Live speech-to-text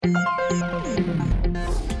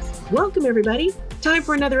Welcome, everybody. Time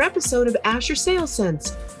for another episode of Asher Sales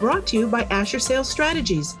Sense, brought to you by Asher Sales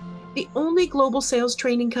Strategies, the only global sales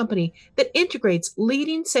training company that integrates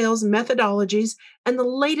leading sales methodologies and the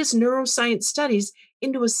latest neuroscience studies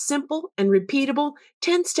into a simple and repeatable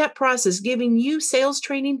 10-step process, giving you sales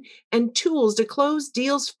training and tools to close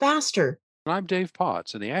deals faster. I'm Dave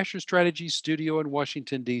Potts in the Asher Strategies studio in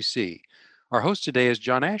Washington, D.C. Our host today is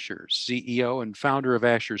John Asher, CEO and founder of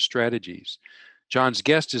Asher Strategies. John's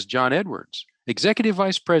guest is John Edwards, Executive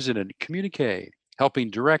Vice President at Communique, helping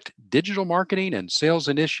direct digital marketing and sales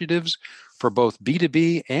initiatives for both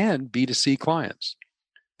B2B and B2C clients.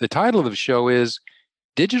 The title of the show is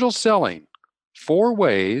Digital Selling: 4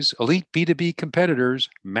 Ways Elite B2B Competitors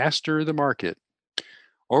Master the Market.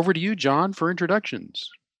 Over to you, John, for introductions.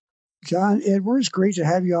 John Edwards, great to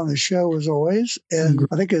have you on the show as always. And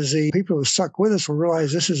I think as the people who stuck with us will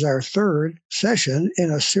realize this is our 3rd session in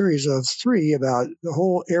a series of 3 about the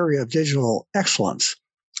whole area of digital excellence.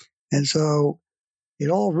 And so it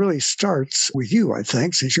all really starts with you, I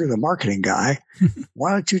think, since you're the marketing guy.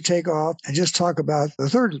 Why don't you take off and just talk about the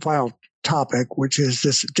 3rd and final topic, which is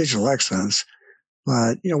this digital excellence.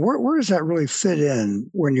 But, where does that really fit in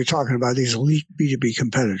when you're talking about these elite B2B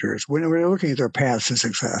competitors, when we're looking at their paths to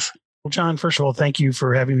success? Well, John, first of all, thank you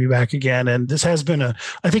for having me back again. And this has been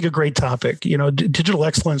I think, a great topic. Digital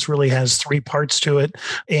excellence really has 3 parts to it.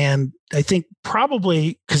 And I think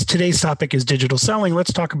probably because today's topic is digital selling,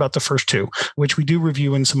 let's talk about the first 2, which we do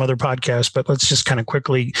review in some other podcasts, but let's just kind of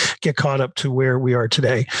quickly get caught up to where we are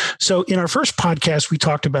today. So in our first podcast, we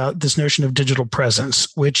talked about this notion of digital presence,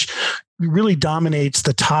 which really dominates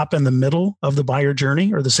the top and the middle of the buyer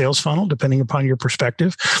journey or the sales funnel, depending upon your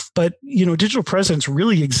perspective. But, digital presence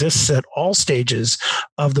really exists at all stages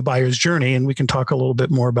of the buyer's journey. And we can talk a little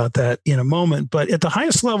bit more about that in a moment. But at the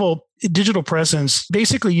highest level, digital presence,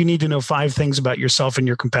 basically you need to know 5 things about yourself and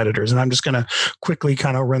your competitors. And I'm just going to quickly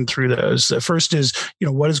kind of run through those. The first is,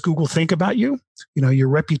 what does Google think about you? Your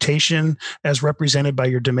reputation as represented by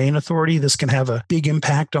your domain authority. This can have a big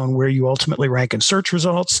impact on where you ultimately rank in search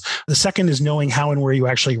results. The second is knowing how and where you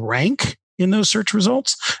actually rank in those search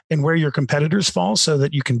results and where your competitors fall so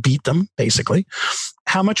that you can beat them, basically.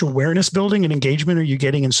 How much awareness building and engagement are you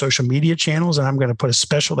getting in social media channels? And I'm going to put a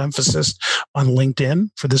special emphasis on LinkedIn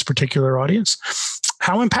for this particular audience.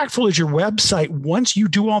 How impactful is your website once you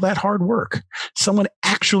do all that hard work? Someone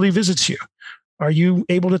actually visits you. Are you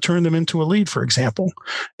able to turn them into a lead, for example?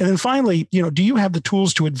 And then finally, do you have the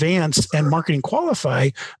tools to advance and marketing qualify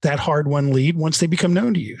that hard-won lead once they become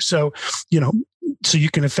known to you? So you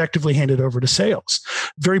can effectively hand it over to sales.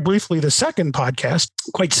 Very briefly, the second podcast,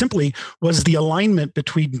 quite simply, was the alignment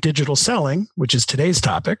between digital selling, which is today's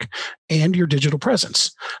topic, and your digital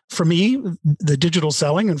presence. For me, the digital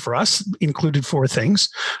selling, and for us, included 4 things.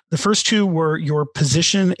 The first 2 were your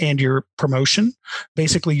position and your promotion,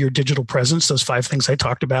 basically your digital presence, those 5 things I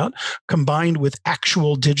talked about, combined with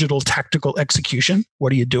actual digital tactical execution.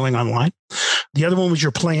 What are you doing online? The other one was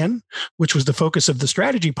your plan, which was the focus of the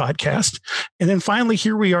strategy podcast. And then finally,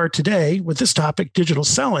 here we are today with this topic, digital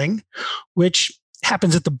selling, which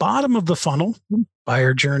happens at the bottom of the funnel,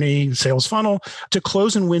 buyer journey, sales funnel, to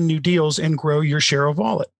close and win new deals and grow your share of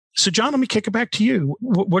wallet. So, John, let me kick it back to you.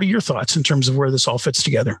 What are your thoughts in terms of where this all fits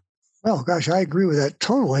together? Well, gosh, I agree with that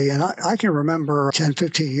totally. And I can remember 10,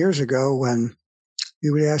 15 years ago when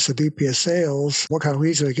you would ask the VP of sales what kind of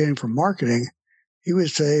leads are they getting from marketing, he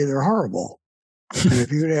would say they're horrible. And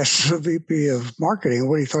if you would ask the VP of marketing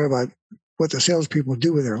what he thought about what the salespeople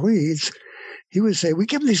do with their leads, he would say, we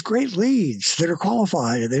give them these great leads that are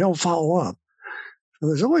qualified and they don't follow up. So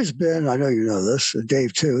there's always been, I know you know this,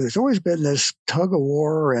 Dave too, there's always been this tug of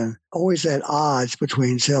war and always that odds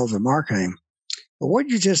between sales and marketing. But what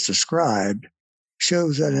you just described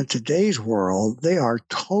shows that in today's world, they are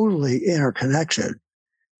totally interconnected.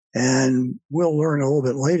 And we'll learn a little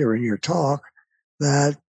bit later in your talk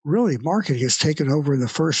that really marketing has taken over in the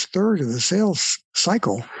first third of the sales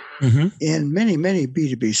cycle in many, many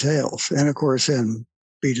B2B sales. And of course, in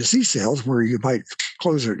B2C sales, where you might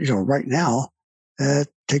close it, right now, that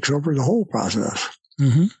takes over the whole process.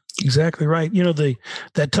 Exactly right.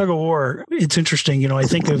 That tug of war, it's interesting. I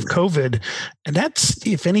think of COVID, and that's,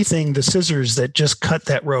 if anything, the scissors that just cut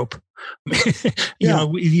that rope.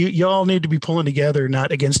 You all need to be pulling together,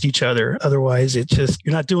 not against each other. Otherwise, it's just,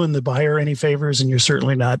 you're not doing the buyer any favors and you're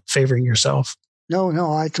certainly not favoring yourself. No,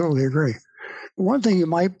 I totally agree. One thing you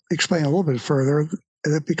might explain a little bit further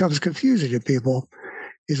that becomes confusing to people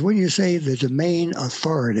is when you say the domain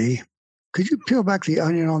authority, Could you peel back the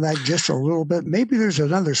onion on that just a little bit? Maybe there's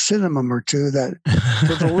another synonym or two that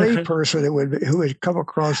for the lay person who would come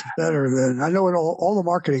across better than I know it all the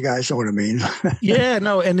marketing guys know what it means. Yeah,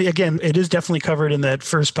 no. And again, it is definitely covered in that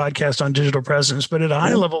first podcast on digital presence, but at a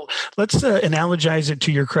high level, let's analogize it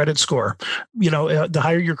to your credit score. The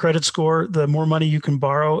higher your credit score, the more money you can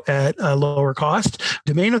borrow at a lower cost.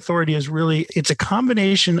 Domain authority is it's a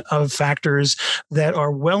combination of factors that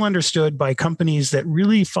are well understood by companies that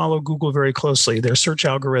really follow Google very closely, their search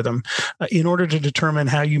algorithm, in order to determine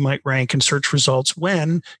how you might rank in search results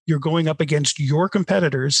when you're going up against your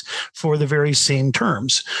competitors for the very same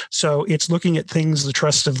terms. So it's looking at things, the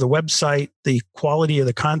trust of the website, the quality of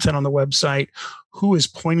the content on the website, who is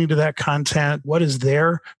pointing to that content, what is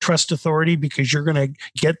their trust authority, because you're going to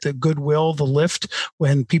get the goodwill, the lift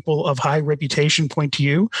when people of high reputation point to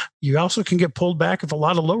you. You also can get pulled back if a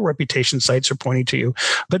lot of low reputation sites are pointing to you.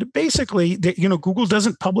 But basically, Google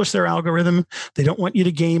doesn't publish their algorithm. They don't want you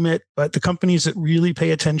to game it, but the companies that really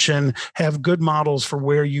pay attention have good models for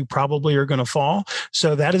where you probably are going to fall.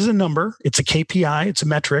 So that is a number. It's a KPI. It's a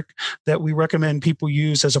metric that we recommend people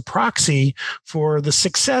use as a proxy for the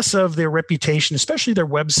success of their reputation, especially their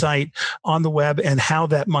website on the web, and how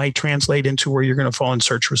that might translate into where you're going to fall in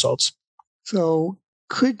search results. So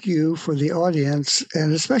could you, for the audience,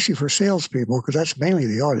 and especially for salespeople, because that's mainly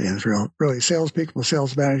the audience, really, salespeople,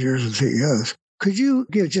 sales managers, and CEOs, could you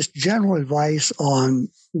give just general advice on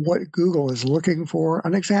what Google is looking for?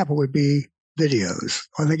 An example would be videos.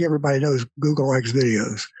 I think everybody knows Google likes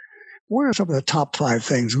videos. What are some of the top 5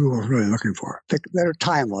 things Google is really looking for that are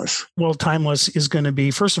timeless? Well, timeless is going to be,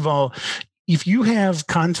 first of all, if you have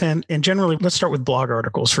content, and generally, let's start with blog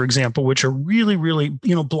articles, for example, which are really, really,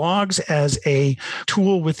 blogs as a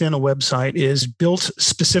tool within a website is built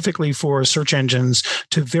specifically for search engines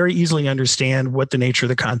to very easily understand what the nature of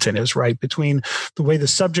the content is, right? Between the way the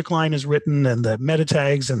subject line is written and the meta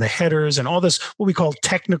tags and the headers and all this, what we call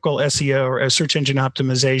technical SEO or search engine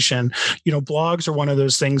optimization, blogs are one of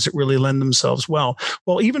those things that really lend themselves well.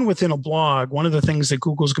 Well, even within a blog, one of the things that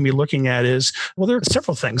Google's going to be looking at is, well, there are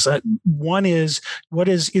several things. One is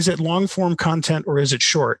it long form content or is it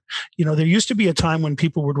short? There used to be a time when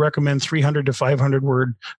people would recommend 300 to 500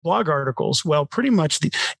 word blog articles. Well, pretty much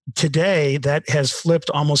today that has flipped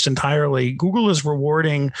almost entirely. Google is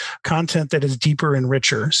rewarding content that is deeper and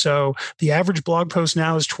richer. So the average blog post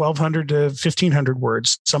now is 1,200 to 1,500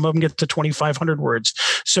 words. Some of them get to 2,500 words.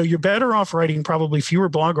 So you're better off writing probably fewer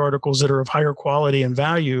blog articles that are of higher quality and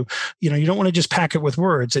value. You don't want to just pack it with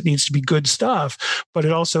words. It needs to be good stuff, but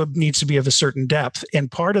it also needs to be of a certain depth.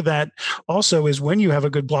 And part of that also is when you have a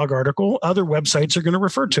good blog article, other websites are going to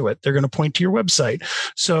refer to it. They're going to point to your website.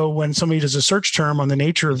 So when somebody does a search term on the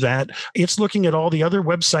nature of that, it's looking at all the other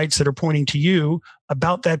websites that are pointing to you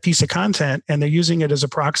about that piece of content, and they're using it as a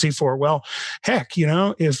proxy for, well, heck,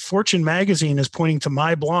 if Fortune magazine is pointing to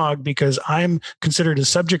my blog because I'm considered a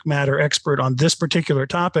subject matter expert on this particular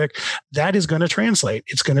topic, that is going to translate.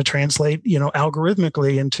 It's going to translate,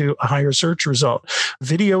 algorithmically into a higher search result.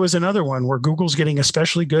 Video is another one where Google's getting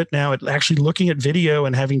especially good now at actually looking at video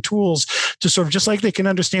and having tools to sort of, just like they can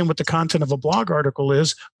understand what the content of a blog article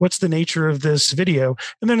is, what's the nature of this video?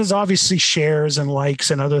 And then there's obviously shares and likes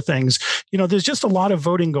and other things. There's just a lot of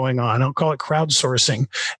voting going on. I'll call it crowdsourcing.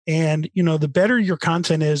 And, the better your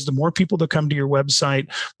content is, the more people that come to your website,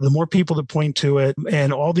 the more people that point to it,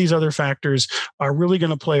 and all these other factors are really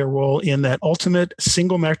going to play a role in that ultimate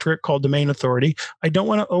single metric called domain authority. I don't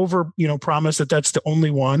want to promise that that's the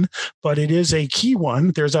only one, but it is a key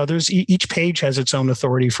one. There's others. Each page has its own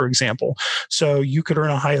authority, for example. So you could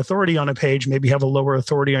earn a high authority on a page, maybe have a lower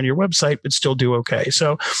authority on your website, but still do okay.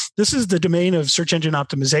 So this is the domain of search engine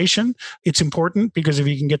optimization. It's important because if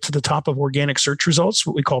you can get to the top of organic search results,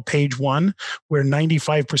 what we call page 1, where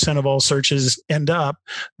 95% of all searches end up,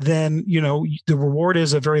 then, the reward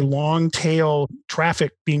is a very long tail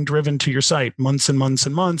traffic being driven to your site, months and months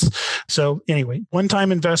and months. So anyway,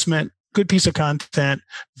 one-time investment, good piece of content,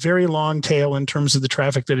 very long tail in terms of the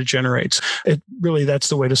traffic that it generates. That's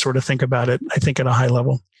the way to sort of think about it, I think, at a high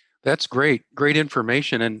level. That's great. Great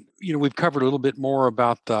information. And, we've covered a little bit more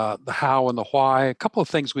about the how and the why, a couple of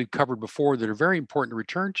things we've covered before that are very important to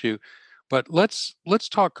return to. But let's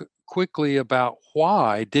talk quickly about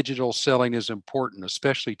why digital selling is important,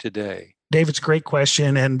 especially today. Dave, it's a great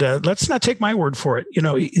question. And let's not take my word for it.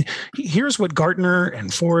 Here's what Gartner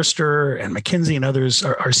and Forrester and McKinsey and others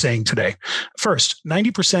are saying today. First,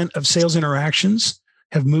 90% of sales interactions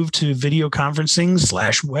have moved to video conferencing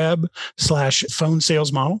 /web/phone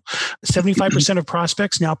sales model. 75% of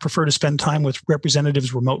prospects now prefer to spend time with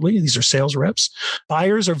representatives remotely. These are sales reps.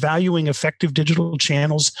 Buyers are valuing effective digital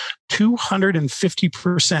channels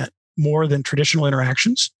 250% more than traditional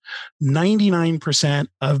interactions. 99%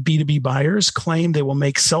 of B2B buyers claim they will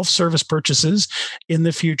make self-service purchases in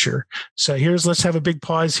the future. So let's have a big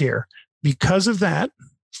pause here. Because of that,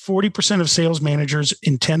 40% of sales managers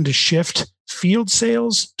intend to shift field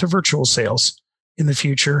sales to virtual sales in the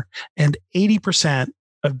future, and 80%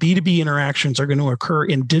 of B2B interactions are going to occur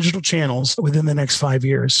in digital channels within the next 5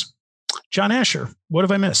 years. John Asher, what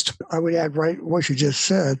have I missed? I would add right what you just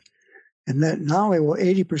said, and that not only will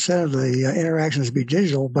 80% of the interactions be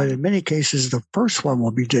digital, but in many cases, the first one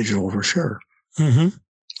will be digital for sure. Mm-hmm.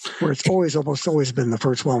 Where it's almost always been the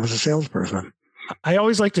first one was a salesperson. I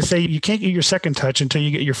always like to say you can't get your second touch until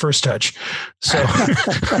you get your first touch. So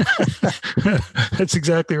that's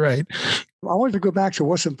exactly right. I wanted to go back to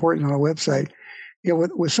what's important on a website.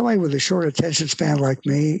 With somebody with a short attention span like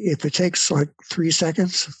me, if it takes like 3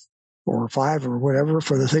 seconds or 5 or whatever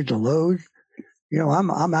for the thing to load,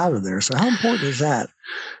 I'm out of there. So how important is that?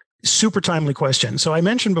 Super timely question. So I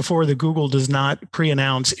mentioned before that Google does not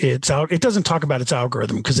pre-announce it doesn't talk about its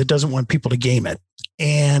algorithm because it doesn't want people to game it.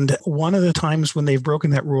 And one of the times when they've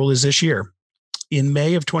broken that rule is this year. In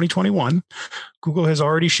May of 2021, Google has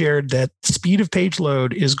already shared that speed of page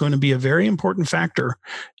load is going to be a very important factor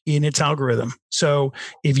in its algorithm. So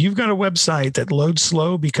if you've got a website that loads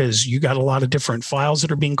slow because you got a lot of different files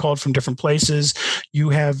that are being called from different places, you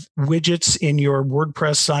have widgets in your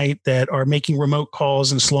WordPress site that are making remote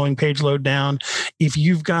calls and slowing page load down, if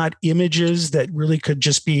you've got images that really could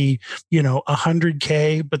just be,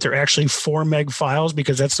 100K, but they're actually 4 meg files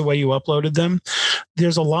because that's the way you uploaded them,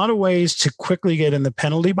 there's a lot of ways to quickly get in the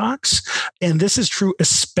penalty box. And this is true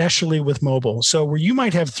especially with mobile. So where you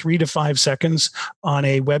might have 3 to 5 seconds on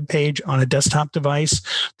a web page on a desktop device,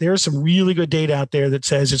 there's some really good data out there that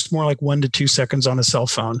says it's more like 1 to 2 seconds on a cell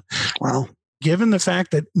phone. Wow. Given the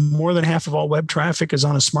fact that more than half of all web traffic is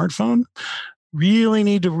on a smartphone, really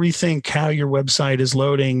need to rethink how your website is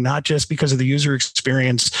loading, not just because of the user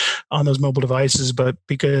experience on those mobile devices, but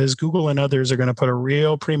because Google and others are going to put a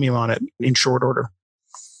real premium on it in short order.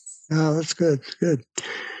 Oh, that's good. Good.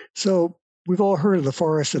 So we've all heard of the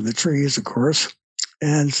forest and the trees, of course.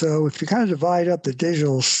 And so if you kind of divide up the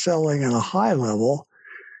digital selling at a high level,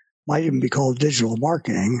 might even be called digital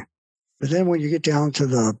marketing. But then when you get down to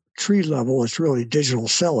the tree level, it's really digital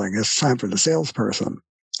selling. It's time for the salesperson.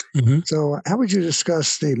 Mm-hmm. So how would you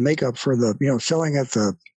discuss the makeup for the, selling at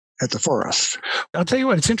the forest? I'll tell you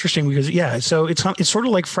what, it's interesting because, so it's sort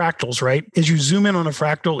of like fractals, right? As you zoom in on a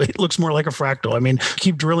fractal, it looks more like a fractal. I mean,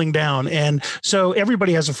 keep drilling down. And so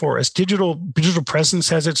everybody has a forest. Digital presence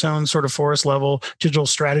has its own sort of forest level. Digital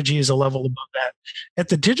strategy is a level above that. At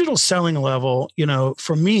the digital selling level,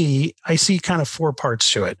 for me, I see kind of 4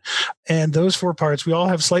 parts to it. And those 4 parts, we all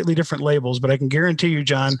have slightly different labels, but I can guarantee you,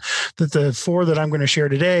 John, that the 4 that I'm going to share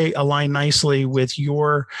today align nicely with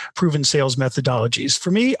your proven sales methodologies.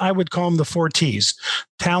 For me, I would call them the 4 T's: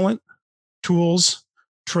 talent, tools,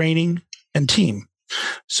 training, and team.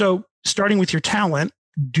 So starting with your talent,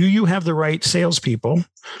 do you have the right salespeople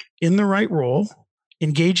in the right role,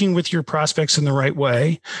 engaging with your prospects in the right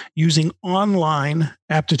way, using online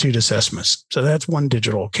aptitude assessments? So that's one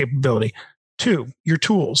digital capability. 2, your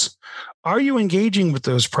tools. Are you engaging with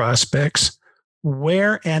those prospects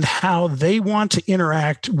where and how they want to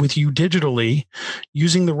interact with you digitally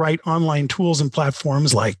using the right online tools and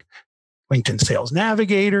platforms like LinkedIn Sales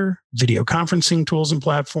Navigator, video conferencing tools and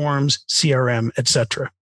platforms, CRM,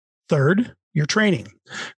 etc. 3rd, your training.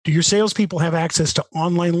 Do your salespeople have access to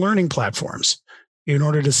online learning platforms in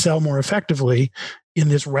order to sell more effectively in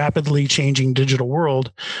this rapidly changing digital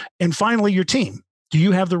world? And finally, your team. Do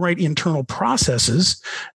you have the right internal processes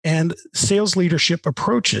and sales leadership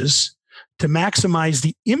approaches to maximize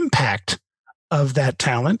the impact of that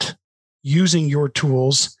talent using your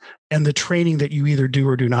tools and the training that you either do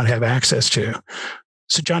or do not have access to?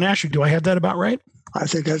 So, John Asher, do I have that about right? I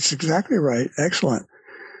think that's exactly right. Excellent.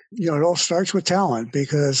 It all starts with talent,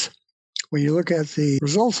 because when you look at the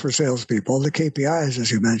results for salespeople, the KPIs, as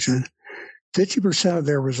you mentioned, 50% of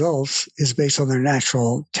their results is based on their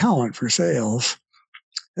natural talent for sales.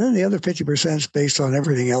 And then the other 50% is based on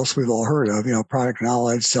everything else we've all heard of, product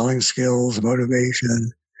knowledge, selling skills, motivation,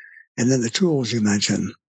 and then the tools you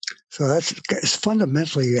mentioned. So it's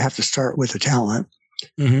fundamentally, you have to start with the talent.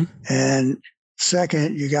 Mm-hmm. And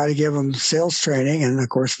second, you got to give them sales training. And of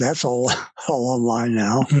course, that's all online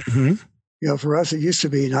now. Mm-hmm. For us, it used to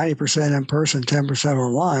be 90% in person, 10%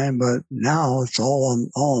 online, but now it's all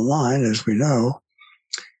online, as we know.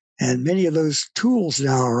 And many of those tools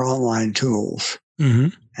now are online tools.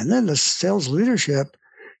 Mm-hmm. And then the sales leadership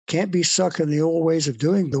can't be stuck in the old ways of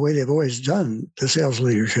doing the way they've always done the sales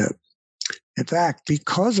leadership. In fact,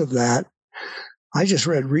 because of that, I just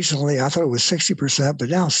read recently, I thought it was 60%, but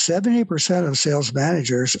now 70% of sales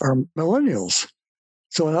managers are millennials.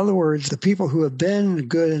 So in other words, the people who have been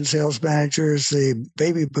good in sales managers, the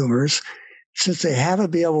baby boomers, since they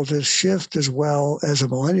haven't been able to shift as well as the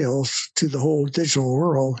millennials to the whole digital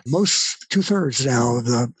world, most 2/3 now of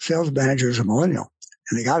the sales managers are millennial,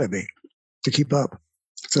 and they got to be to keep up.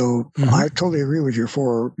 So I totally agree with your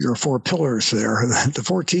four pillars there, the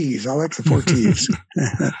 4 T's. I like the 4 T's.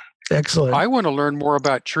 Excellent. I want to learn more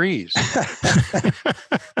about trees.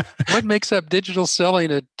 What makes up digital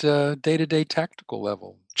selling at day-to-day tactical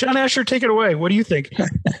level? John Asher, take it away. What do you think?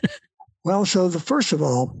 Well, so first of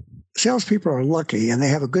all, salespeople are lucky and they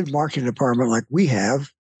have a good marketing department like we have,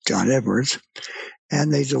 John Edwards,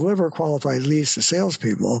 and they deliver qualified leads to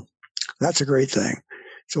salespeople. That's a great thing.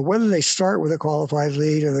 So whether they start with a qualified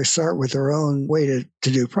lead or they start with their own way to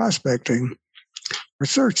do prospecting,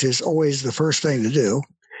 research is always the first thing to do.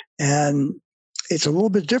 And it's a little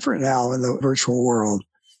bit different now in the virtual world.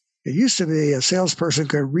 It used to be a salesperson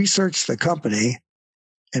could research the company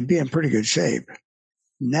and be in pretty good shape.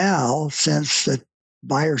 Now, since the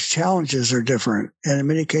buyers' challenges are different, and in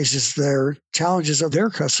many cases their challenges of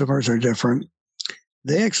their customers are different,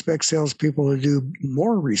 they expect salespeople to do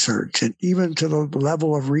more research, and even to the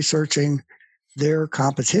level of researching their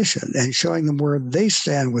competition and showing them where they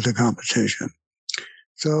stand with the competition.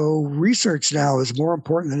 So research now is more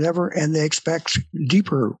important than ever, and they expect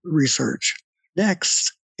deeper research.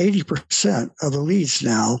 Next, 80% of the leads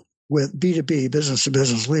now with B2B,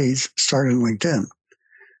 business-to-business leads, start in LinkedIn.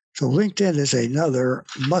 So LinkedIn is another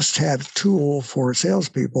must-have tool for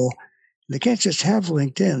salespeople. They can't just have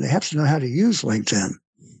LinkedIn. They have to know how to use LinkedIn.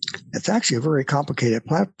 It's actually a very complicated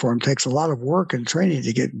platform. It takes a lot of work and training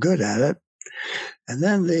to get good at it. And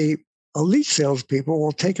then the elite salespeople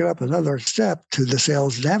will take it up another step to the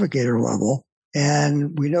sales navigator level.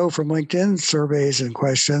 And we know from LinkedIn surveys and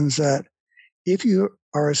questions that if you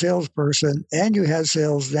are a salesperson and you have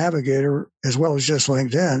sales navigator as well as just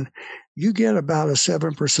LinkedIn, you get about a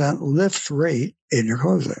 7% lift rate in your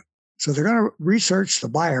closing. So they're going to research the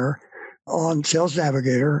buyer on Sales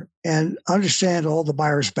Navigator and understand all the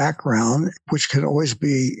buyer's background, which can always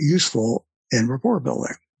be useful in rapport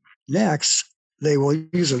building. Next, they will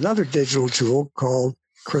use another digital tool called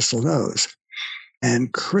Crystal Knows.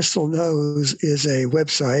 And Crystal Knows is a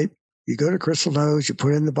website. You go to Crystal Knows, you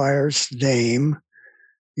put in the buyer's name,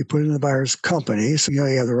 you put in the buyer's company, so you know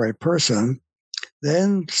you have the right person.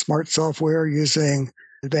 Then smart software using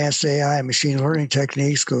advanced AI and machine learning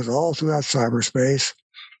techniques goes all throughout cyberspace,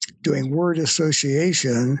 doing word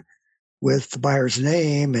association with the buyer's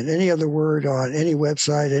name and any other word on any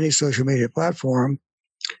website, any social media platform.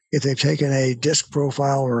 If they've taken a disc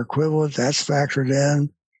profile or equivalent, that's factored in.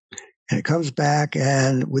 And it comes back,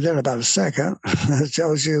 and within about a second, it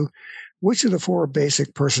tells you which of the 4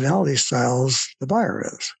 basic personality styles the buyer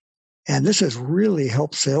is. And this has really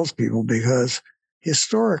helped salespeople because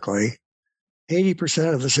historically,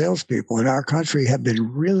 80% of the salespeople in our country have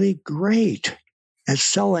been really great at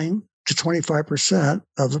selling to 25%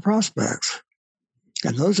 of the prospects.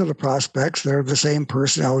 And those are the prospects that are the same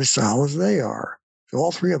personality style as they are. So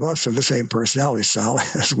all 3 of us are the same personality style,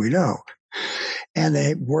 as we know. And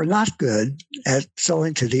they were not good at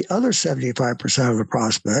selling to the other 75% of the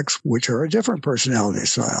prospects, which are a different personality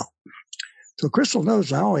style. So Crystal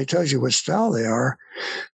Knows not only tells you what style they are,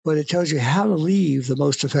 but it tells you how to leave the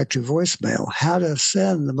most effective voicemail, how to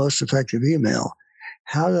send the most effective email,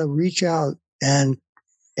 how to reach out and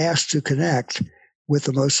ask to connect with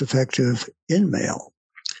the most effective in-mail.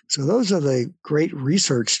 So those are the great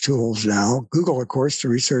research tools now. Google, of course, to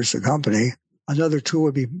research the company. Another tool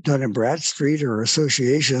would be done in Bradstreet or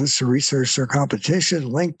associations to research their competition,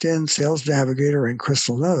 LinkedIn, Sales Navigator, and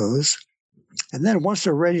Crystal Knows. And then once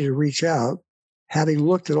they're ready to reach out, having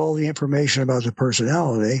looked at all the information about the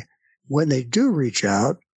personality, when they do reach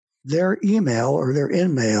out, their email or their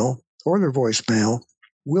in-mail or their voicemail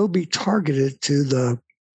will be targeted to the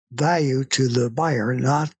value to the buyer,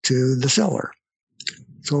 not to the seller.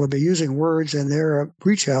 So they'll be using words in their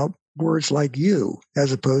reach out, words like you,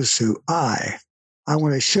 as opposed to I. I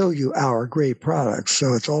want to show you our great products.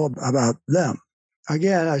 So it's all about them.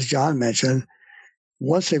 Again, as John mentioned,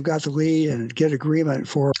 once they've got the lead and get agreement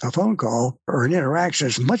for a phone call or an interaction,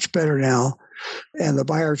 it's much better now. And the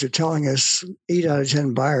buyers are telling us 8 out of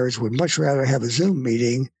 10 buyers would much rather have a Zoom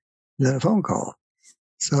meeting than a phone call.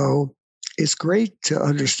 So it's great to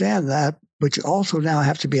understand that, but you also now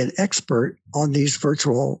have to be an expert on these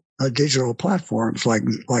virtual digital platforms like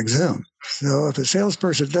Zoom. So if a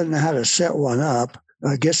salesperson doesn't know how to set one up,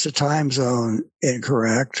 gets the time zone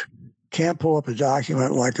incorrect, can't pull up a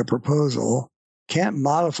document like a proposal, can't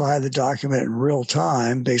modify the document in real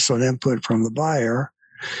time based on input from the buyer.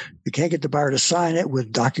 You can't get the buyer to sign it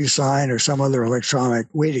with DocuSign or some other electronic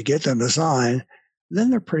way to get them to sign. Then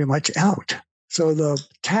they're pretty much out. So the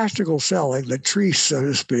tactical selling, the trees, so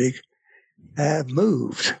to speak, have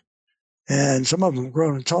moved. And some of them have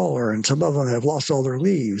grown taller and some of them have lost all their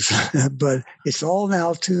leaves. But it's all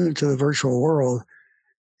now tuned to the virtual world.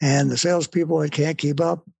 And the salespeople that can't keep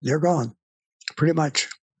up, they're gone, pretty much.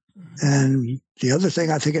 And the other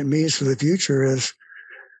thing I think it means for the future is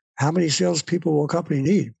how many salespeople will a company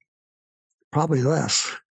need? Probably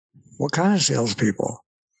less. What kind of salespeople?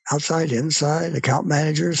 Outside, inside, account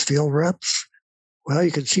managers, field reps? Well,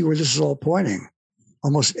 you can see where this is all pointing.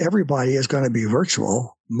 Almost everybody is going to be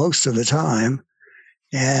virtual most of the time.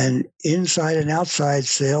 And inside and outside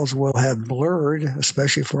sales will have blurred,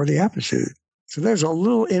 especially for the aptitude. So there's a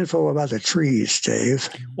little info about the trees, Dave.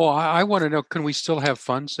 Well, I want to know, can we still have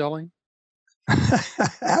fun selling?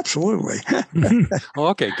 Absolutely. Oh,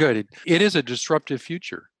 okay, good. It is a disruptive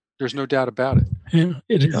future. There's no doubt about it. Yeah,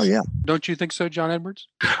 it is. Oh, yeah. Don't you think so, John Edwards?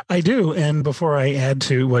 I do. And before I add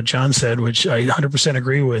to what John said, which I 100%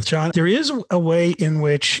 agree with, John, there is a way in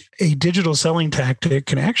which a digital selling tactic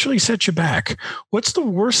can actually set you back. What's the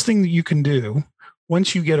worst thing that you can do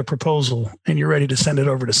once you get a proposal and you're ready to send it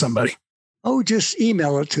over to somebody? Oh, just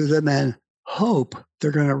email it to them and hope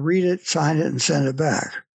they're going to read it, sign it, and send it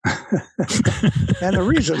back. And the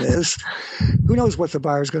reason is, who knows what the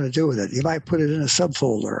buyer's going to do with it? You might put it in a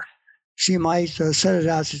subfolder. She might send it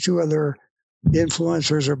out to 2 other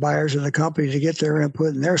influencers or buyers in the company to get their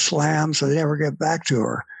input, and they're slammed, so they never get back to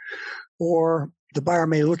her. Or the buyer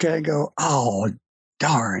may look at it and go, oh,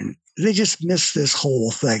 darn, they just missed this whole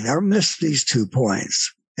thing. They missed these 2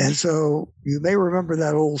 points. And so you may remember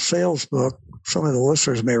that old sales book. Some of the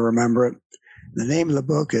listeners may remember it. The name of the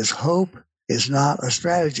book is Hope is Not a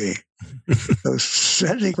Strategy. So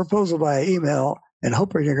sending a proposal by email and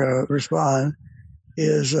hoping you're going to respond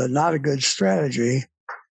is not a good strategy.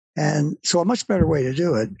 And so a much better way to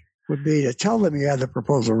do it would be to tell them you have the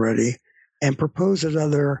proposal ready and propose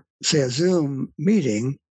another, say, a Zoom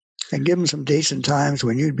meeting, and give them some dates and times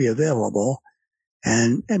when you'd be available,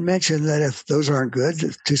 and mention that if those aren't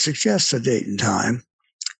good, to suggest a date and time.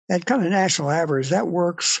 And kind of national average, that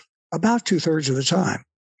works about 2/3 of the time.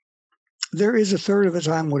 There is a third of the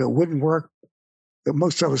time when it wouldn't work, but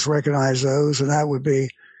most of us recognize those, and that would be,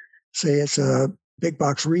 say, it's a big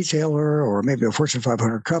box retailer or maybe a Fortune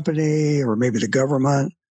 500 company or maybe the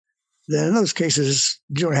government. Then in those cases,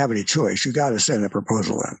 you don't have any choice. You got to send a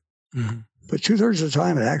proposal in. Mm-hmm. But 2/3 of the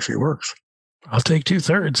time, it actually works. I'll take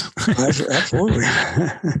 2/3. Absolutely.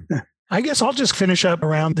 I guess I'll just finish up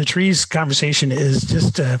around the trees conversation is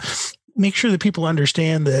just make sure that people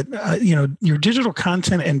understand that, your digital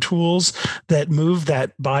content and tools that move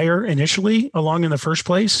that buyer initially along in the first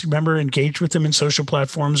place, remember, engage with them in social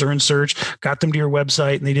platforms or in search, got them to your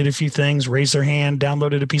website and they did a few things, raised their hand,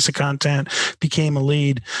 downloaded a piece of content, became a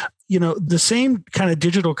lead. The same kind of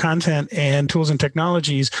digital content and tools and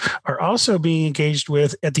technologies are also being engaged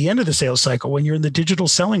with at the end of the sales cycle when you're in the digital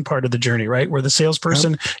selling part of the journey, right? Where the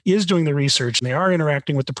salesperson is doing the research and they are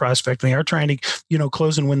interacting with the prospect and they are trying to,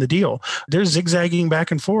 close and win the deal. They're zigzagging back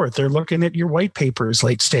and forth. They're looking at your white papers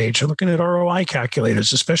late stage. They're looking at ROI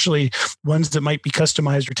calculators, especially ones that might be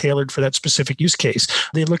customized or tailored for that specific use case.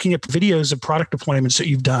 They're looking at videos of product deployments that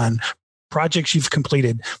you've done, projects you've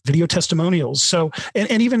completed, video testimonials. So,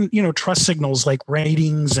 and even, trust signals like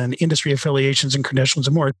ratings and industry affiliations and credentials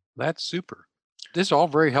and more. That's super. This is all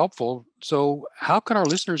very helpful. So how can our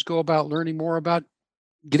listeners go about learning more about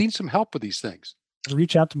getting some help with these things?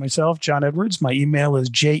 Reach out to myself, John Edwards. My email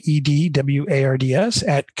is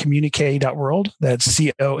jedwards@communica.world. That's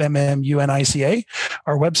COMMUNICA.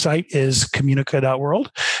 Our website is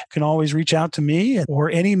communica.world. You can always reach out to me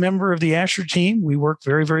or any member of the Asher team. We work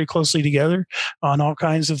very, very closely together on all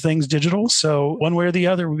kinds of things digital. So one way or the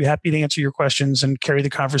other, we'd be happy to answer your questions and carry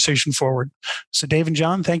the conversation forward. So Dave and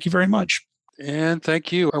John, thank you very much. And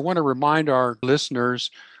thank you. I want to remind our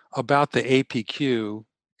listeners about the APQ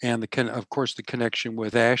and of course, the connection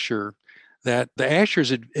with Asher, that the Asher's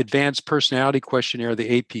Advanced Personality Questionnaire,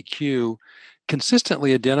 the APQ,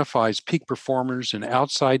 consistently identifies peak performers in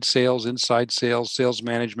outside sales, inside sales, sales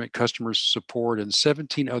management, customer support, and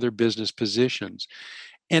 17 other business positions.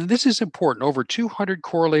 And this is important. Over 200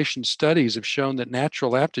 correlation studies have shown that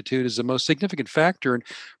natural aptitude is the most significant factor in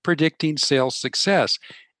predicting sales success.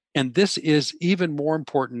 And this is even more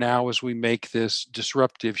important now as we make this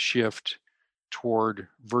disruptive shift toward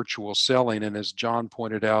virtual selling. And as John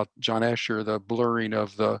pointed out, John Asher, the blurring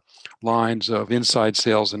of the lines of inside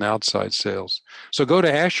sales and outside sales. So go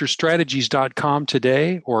to AsherStrategies.com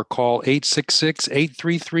today or call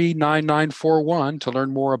 866-833-9941 to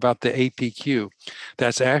learn more about the APQ.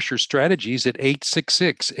 That's Asher Strategies at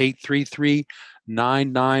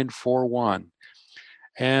 866-833-9941.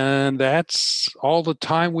 And that's all the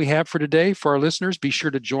time we have for today for our listeners. Be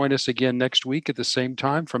sure to join us again next week at the same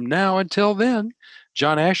time. From now until then,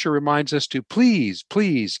 John Asher reminds us to please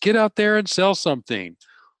get out there and sell something.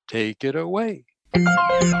 Take it away.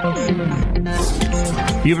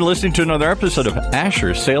 You've been listening to another episode of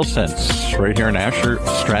Asher Sales Sense right here on Asher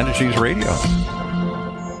Strategies Radio.